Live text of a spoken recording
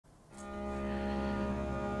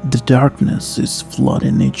The darkness is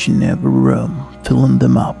flooding each and every room, filling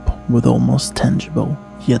them up with almost tangible,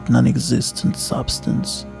 yet non-existent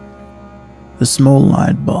substance. A small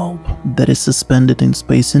light bulb that is suspended in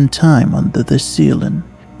space and time under the ceiling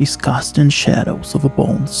is casting shadows of a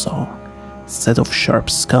bone saw, set of sharp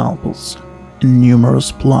scalpels, and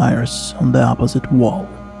numerous pliers on the opposite wall.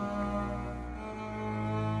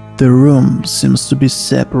 The room seems to be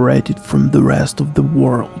separated from the rest of the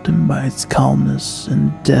world by its calmness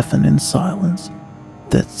and deafening silence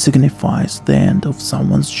that signifies the end of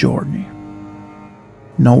someone's journey.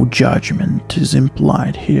 No judgment is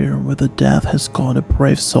implied here whether death has caught a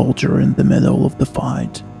brave soldier in the middle of the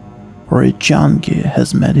fight, or a junkie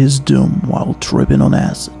has met his doom while tripping on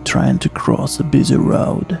acid trying to cross a busy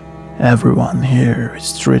road. Everyone here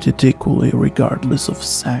is treated equally regardless of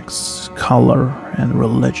sex, color, and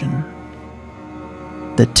religion.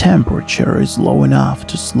 The temperature is low enough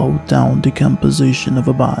to slow down decomposition of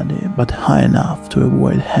a body, but high enough to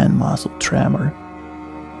avoid hand muscle tremor.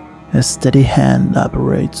 A steady hand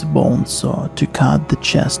operates a bone saw to cut the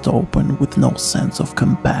chest open with no sense of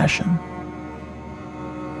compassion.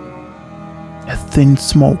 A thin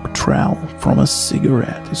smoke trail from a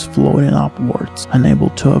cigarette is floating upwards, unable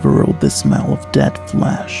to overrule the smell of dead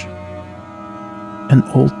flesh. An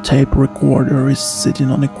old tape recorder is sitting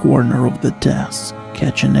on a corner of the desk,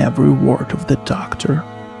 catching every word of the doctor.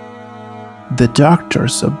 The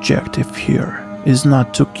doctor's objective here is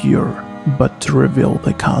not to cure, but to reveal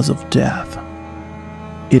the cause of death.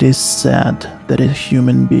 It is said that a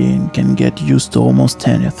human being can get used to almost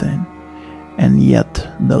anything, and yet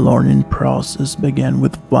the learning process began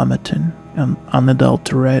with vomiting and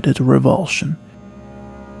unadulterated revulsion.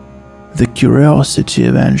 The curiosity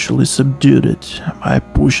eventually subdued it by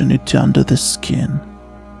pushing it under the skin.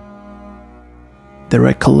 The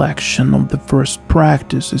recollection of the first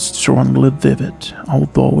practice is strongly vivid,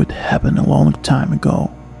 although it happened a long time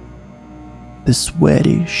ago. The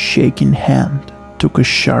sweaty, shaking hand took a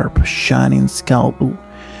sharp, shining scalpel,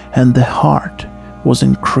 and the heart was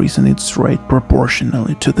increasing its rate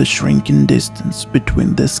proportionally to the shrinking distance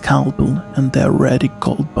between the scalpel and the already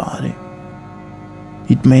cold body.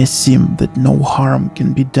 It may seem that no harm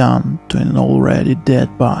can be done to an already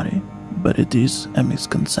dead body, but it is a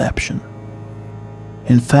misconception.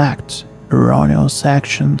 In fact, erroneous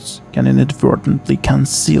actions can inadvertently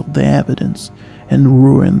conceal the evidence and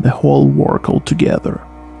ruin the whole work altogether.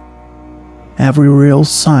 Every real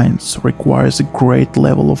science requires a great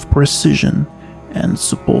level of precision and is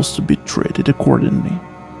supposed to be treated accordingly.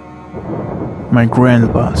 My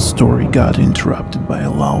grandpa's story got interrupted by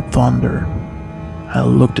a loud thunder. I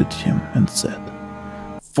looked at him and said,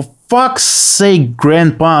 "For fuck's sake,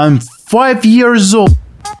 Grandpa, I'm 5 years old!"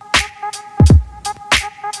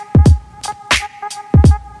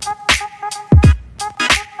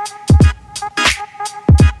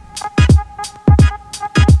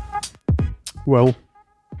 Well,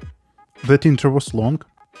 that intro was long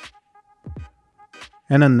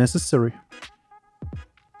and unnecessary.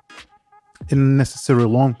 Unnecessary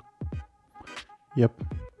long. Yep.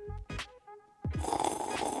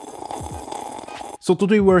 So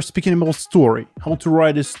today we're speaking about story, how to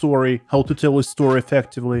write a story, how to tell a story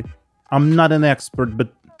effectively. I'm not an expert,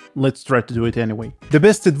 but let's try to do it anyway. The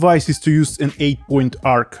best advice is to use an 8-point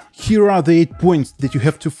arc. Here are the 8 points that you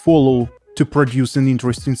have to follow to produce an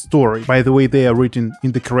interesting story. By the way, they are written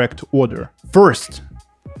in the correct order. First,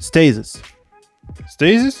 stasis.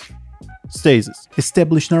 Stasis? Stasis.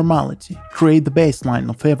 Establish normality. Create the baseline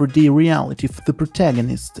of everyday reality for the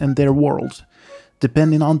protagonist and their world.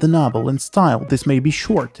 Depending on the novel and style, this may be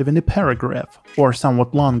short, even a paragraph, or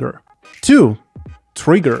somewhat longer. 2.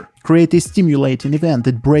 Trigger. Create a stimulating event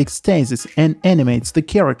that breaks stasis and animates the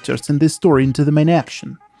characters and the story into the main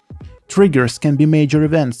action. Triggers can be major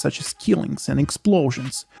events such as killings and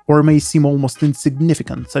explosions, or may seem almost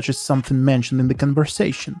insignificant, such as something mentioned in the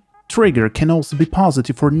conversation. Trigger can also be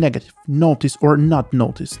positive or negative, noticed or not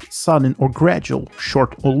noticed, sudden or gradual,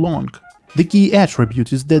 short or long. The key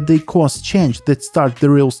attribute is that they cause change that starts the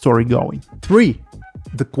real story going. 3.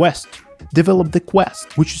 The quest. Develop the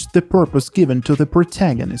quest, which is the purpose given to the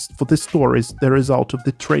protagonist for the story as the result of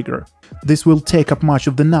the trigger. This will take up much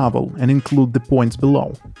of the novel and include the points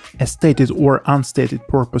below. A stated or unstated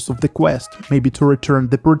purpose of the quest may be to return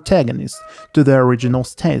the protagonist to the original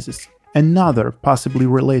stasis. Another, possibly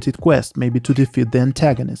related quest may be to defeat the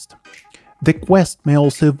antagonist. The quest may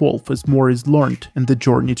also evolve as more is learned and the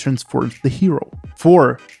journey transforms the hero.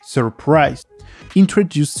 4. Surprise.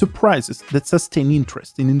 Introduce surprises that sustain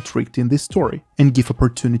interest and intrigue in the story and give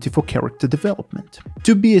opportunity for character development.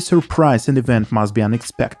 To be a surprise, an event must be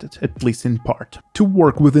unexpected, at least in part. To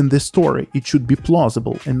work within the story, it should be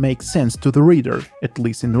plausible and make sense to the reader, at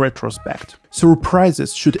least in retrospect.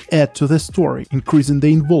 Surprises should add to the story, increasing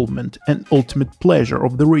the involvement and ultimate pleasure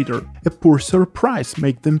of the reader. A poor surprise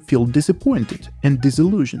makes them feel disappointed and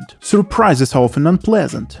disillusioned. Surprises are often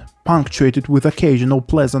unpleasant, punctuated with occasional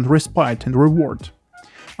pleasant respite and reward.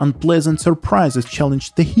 Unpleasant surprises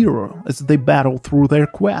challenge the hero as they battle through their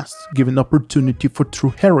quests, giving opportunity for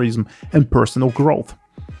true heroism and personal growth.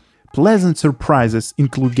 Pleasant surprises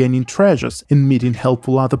include gaining treasures and meeting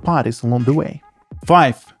helpful other parties along the way.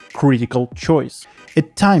 5. Critical choice.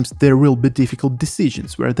 At times there will be difficult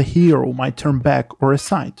decisions where the hero might turn back or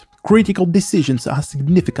aside. Critical decisions are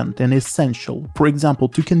significant and essential, for example,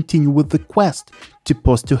 to continue with the quest, to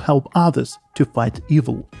pause to help others, to fight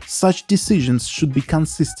evil. Such decisions should be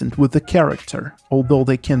consistent with the character, although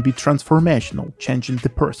they can be transformational, changing the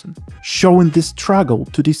person. Showing the struggle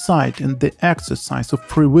to decide and the exercise of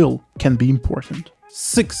free will can be important.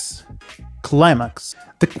 6. Climax.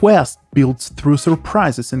 The quest builds through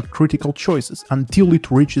surprises and critical choices until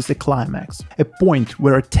it reaches a climax, a point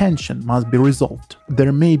where a tension must be resolved.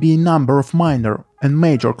 There may be a number of minor and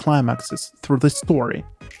major climaxes through the story,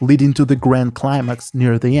 leading to the grand climax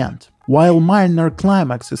near the end. While minor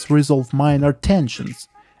climaxes resolve minor tensions,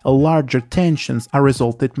 larger tensions are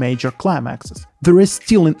resolved at major climaxes. There is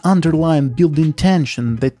still an underlying building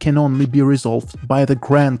tension that can only be resolved by the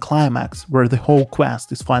grand climax where the whole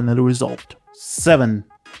quest is finally resolved. 7.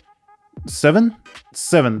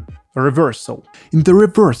 Reversal. In the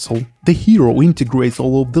reversal, the hero integrates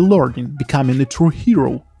all of the learning, becoming a true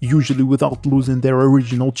hero, usually without losing their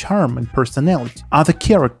original charm and personality. Other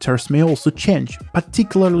characters may also change,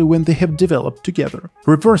 particularly when they have developed together.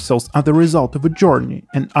 Reversals are the result of a journey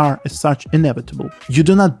and are as such inevitable. You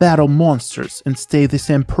do not battle monsters and stay the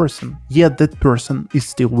same person, yet that person is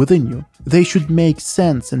still within you. They should make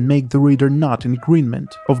sense and make the reader not in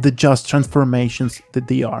agreement of the just transformations that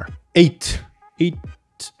they are. 8.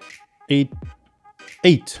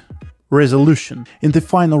 Resolution. In the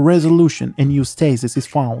final resolution, a new stasis is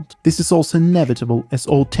found. This is also inevitable as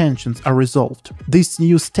all tensions are resolved. This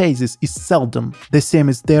new stasis is seldom the same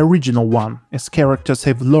as the original one, as characters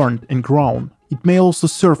have learned and grown. It may also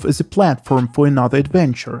serve as a platform for another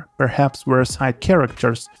adventure, perhaps where side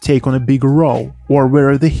characters take on a bigger role, or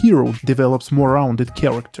where the hero develops more rounded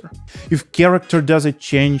character. If character doesn't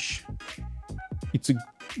change, it's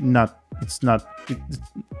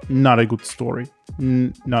not a good story.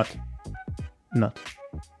 No.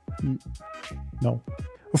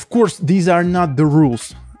 Of course, these are not the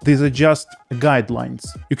rules. These are just guidelines.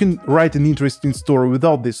 You can write an interesting story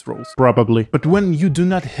without these rules, probably. But when you do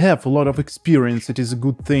not have a lot of experience, it is a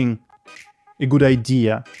good thing, a good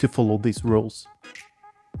idea to follow these rules.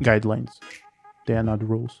 Guidelines. They are not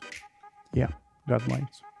rules. Yeah,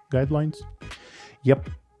 guidelines. Guidelines. Yep.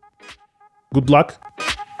 Good luck.